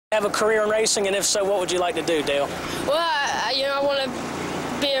Have a career in racing, and if so, what would you like to do, Dale? Well, I want to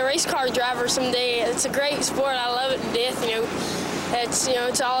be a race car driver someday. It's a great sport. I love it to death.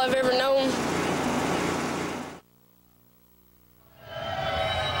 It's all I've ever known.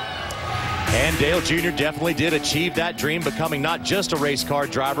 And Dale Jr. definitely did achieve that dream, becoming not just a race car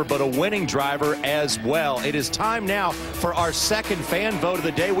driver, but a winning driver as well. It is time now for our second fan vote of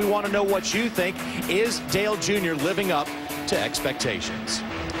the day. We want to know what you think. Is Dale Jr. living up to expectations?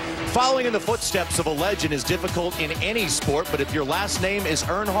 Following in the footsteps of a legend is difficult in any sport, but if your last name is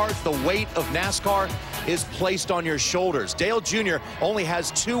Earnhardt, the weight of NASCAR is placed on your shoulders. Dale Jr. only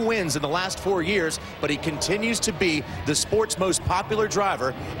has 2 wins in the last 4 years, but he continues to be the sport's most popular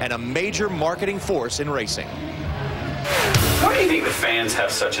driver and a major marketing force in racing. Why do you think the fans have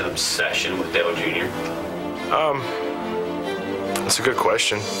such an obsession with Dale Jr.? That's a good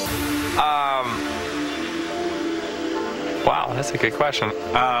question. Wow, that's a good question.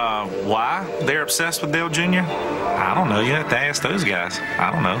 Why they're obsessed with Dale Jr.? I don't know. You have to ask those guys.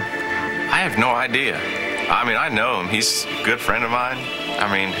 I don't know. I have no idea. I mean, I know him. He's a good friend of mine.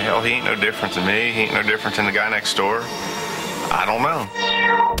 I mean, hell, he ain't no different than me. He ain't no different than the guy next door. I don't know.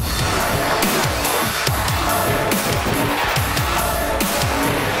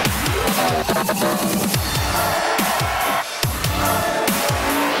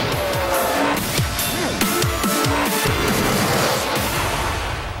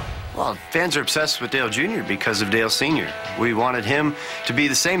 Well, fans are obsessed with Dale Jr. because of Dale Sr. We wanted him to be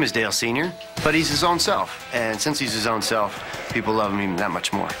the same as Dale Sr., but he's his own self. And since he's his own self, people love him even that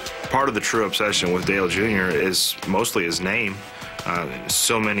much more. Part of the true obsession with Dale Jr. is mostly his name.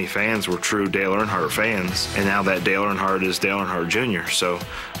 So many fans were true Dale Earnhardt fans, and now that Dale Earnhardt is Dale Earnhardt Jr. So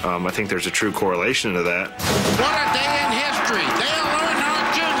I think there's a true correlation to that. What a day in history. Dale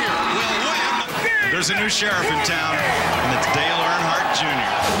Earnhardt Jr. will win. There's a new sheriff in town, and it's Dale Earnhardt Jr.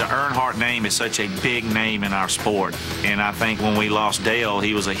 The Earnhardt name is such a big name in our sport, and I think when we lost Dale,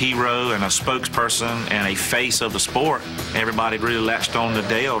 he was a hero and a spokesperson and a face of the sport. Everybody really latched on to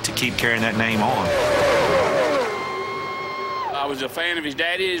Dale to keep carrying that name on. I was a fan of his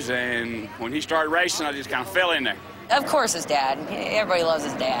daddy's, and when he started racing, I just kind of fell in there. Of course his dad. Everybody loves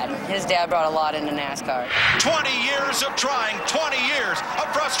his dad. His dad brought a lot into NASCAR. 20 years of trying, 20 years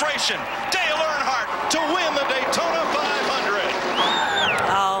of frustration. Dale Earnhardt to win the Daytona 500.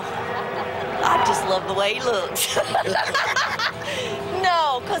 Oh, I just love the way he looks.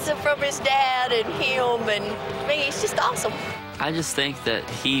 No, because from his dad and him, and I mean, he's just awesome. I just think that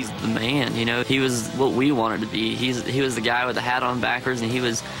he's the man, you know. He was what we wanted to be. He was the guy with the hat on backwards, and he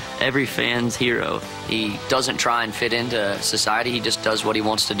was every fan's hero. He doesn't try and fit into society. He just does what he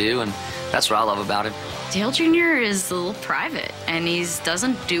wants to do, and that's what I love about him. Dale Jr. is a little private, and he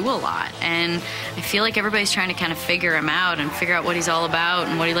doesn't do a lot. And I feel like everybody's trying to kind of figure him out and figure out what he's all about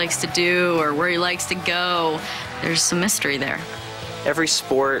and what he likes to do or where he likes to go. There's some mystery there. Every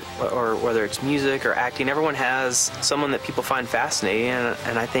sport, or whether it's music or acting, everyone has someone that people find fascinating,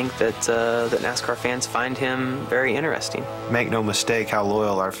 and I think that that NASCAR fans find him very interesting. Make no mistake how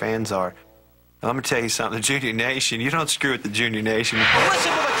loyal our fans are. I'm going to tell you something, the Junior Nation, you don't screw with the Junior Nation.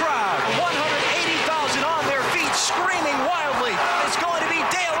 Listen to the crowd, 180,000 on their feet, screaming wildly. It's going to be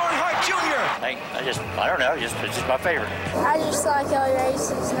Dale Earnhardt Jr. I don't know, it's just my favorite. I just like how he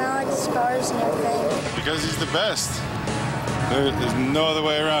races, and I like his cars and everything. Because he's the best. There's no other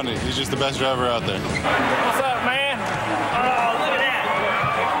way around it. He's just the best driver out there. What's up, man? Oh, look at that.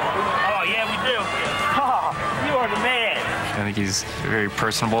 Oh, yeah, we do. Oh, you are the man. I think he's very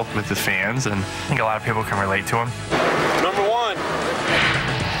personable with the fans, and I think a lot of people can relate to him. Number 1.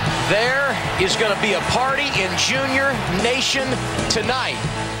 There is going to be a party in Junior Nation tonight.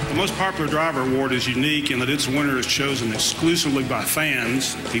 The Most Popular Driver Award is unique in that its winner is chosen exclusively by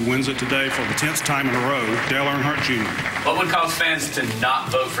fans. He wins it today for the 10th time in a row, Dale Earnhardt Jr. What would cause fans to not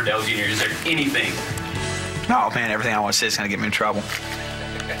vote for Dale Jr.? Is there anything? Oh, man, everything I want to say is going to get me in trouble.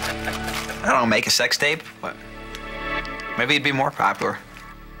 I don't know, make a sex tape? What? Maybe he'd be more popular.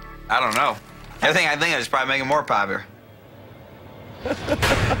 I don't know. Everything I think of is probably make him more popular.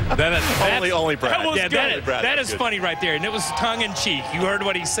 Only Brad. Yeah, that is funny right there, and it was tongue-in-cheek. You heard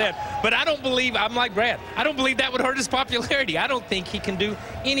what he said. But I don't believe, I'm like Brad, I don't believe that would hurt his popularity. I don't think he can do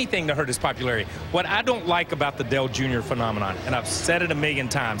anything to hurt his popularity. What I don't like about the Dale Jr. phenomenon, and I've said it a million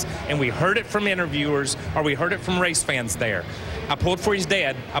times, and we heard it from interviewers, or we heard it from race fans there. I pulled for his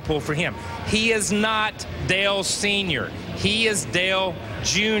dad. I pulled for him. He is not Dale Sr. He is Dale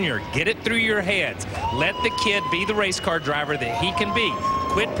Jr. Get it through your heads. Let the kid be the race car driver that he can be.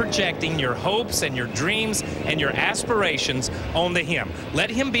 quit projecting your hopes and your dreams and your aspirations onto him. Let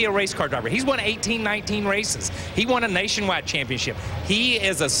him be a race car driver. He's won 18, 19 races. He won a nationwide championship. He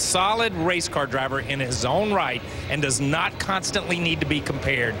is a solid race car driver in his own right and does not constantly need to be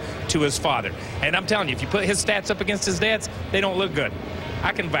compared to his father. And I'm telling you, if you put his stats up against his dad's, they don't look good.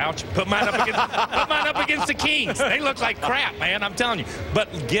 I can vouch. Put mine up against the Kings. They look like crap, man. I'm telling you.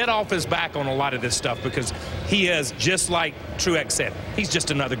 But get off his back on a lot of this stuff, because he is, just like Truex said, he's just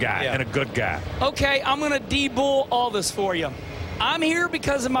another guy and a good guy. Okay, I'm going to de-bull all this for you. I'm here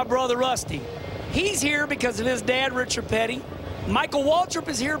because of my brother Rusty. He's here because of his dad, Richard Petty. Michael Waltrip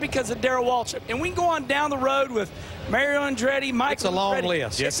is here because of Darrell Waltrip. And we can go on down the road with Mario Andretti, Michael It's a long Andretti.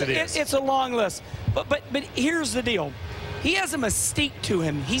 list. Yes, it is. It's a long list. But here's the deal. He has a mystique to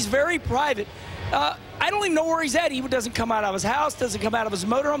him. He's very private. I don't even know where he's at. He doesn't come out of his house, doesn't come out of his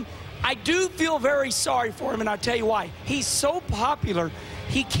motorhome. I do feel very sorry for him, and I'll tell you why. He's so popular,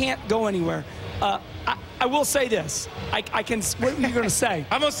 he can't go anywhere. I will say this. I can. What are you going to say?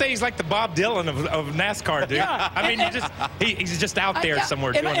 I'm going to say he's like the Bob Dylan of NASCAR, dude. Yeah. I mean, he's just out there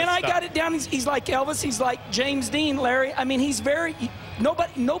somewhere doing And I stuff. got it down. He's like Elvis. He's like James Dean, Larry. I mean, he's very.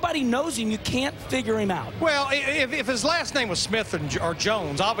 Nobody knows him. You can't figure him out. Well, if his last name was Smith or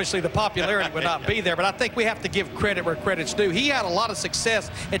Jones, obviously the popularity would not be there. But I think we have to give credit where credit's due. He had a lot of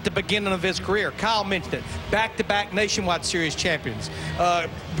success at the beginning of his career. Kyle mentioned it. Back-to-back Nationwide Series champions.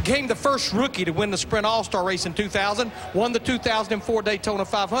 Became the first rookie to win the Sprint All-Star race in 2000. Won the 2004 Daytona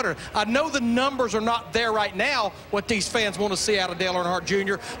 500. I know the numbers are not there right now, what these fans want to see out of Dale Earnhardt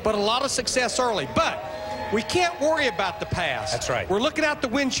Jr., but a lot of success early. But we can't worry about the past. That's right. We're looking out the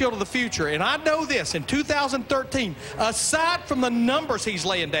windshield of the future. And I know this, in 2013, aside from the numbers he's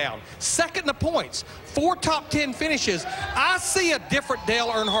laying down, second in the points, 4 top 10 finishes, I see a different Dale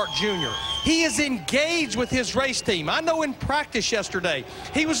Earnhardt Jr. He is engaged with his race team. I know in practice yesterday,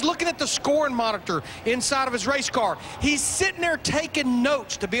 he was looking at the scoring monitor inside of his race car. He's sitting there taking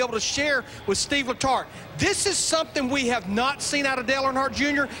notes to be able to share with Steve Letarte. This is something we have not seen out of Dale Earnhardt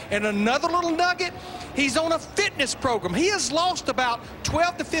Jr. And another little nugget, he's on a fitness program. He has lost about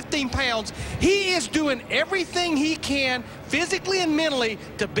 12 to 15 pounds. He is doing everything he can physically and mentally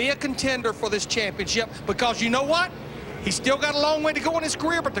to be a contender for this championship, because you know what? He's still got a long way to go in his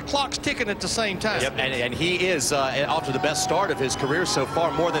career, but the clock's ticking at the same time. Yep, and he is off to the best start of his career so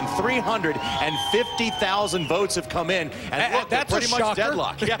far. More than 350,000 votes have come in. And look, that's pretty much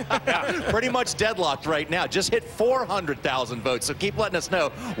deadlocked. Yeah, pretty much deadlocked right now. Just hit 400,000 votes. So keep letting us know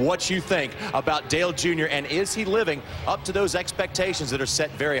what you think about Dale Jr. and is he living up to those expectations that are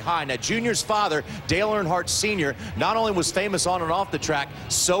set very high. Now, Jr.'s father, Dale Earnhardt Sr., not only was famous on and off the track,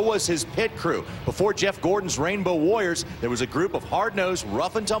 so was his pit crew. Before Jeff Gordon's Rainbow Warriors, there was a group of hard-nosed,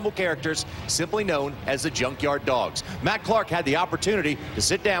 rough-and-tumble characters simply known as the Junkyard Dogs. Matt Clark had the opportunity to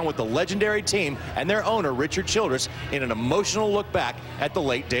sit down with the legendary team and their owner, Richard Childress, in an emotional look back at the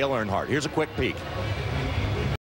late Dale Earnhardt. Here's a quick peek.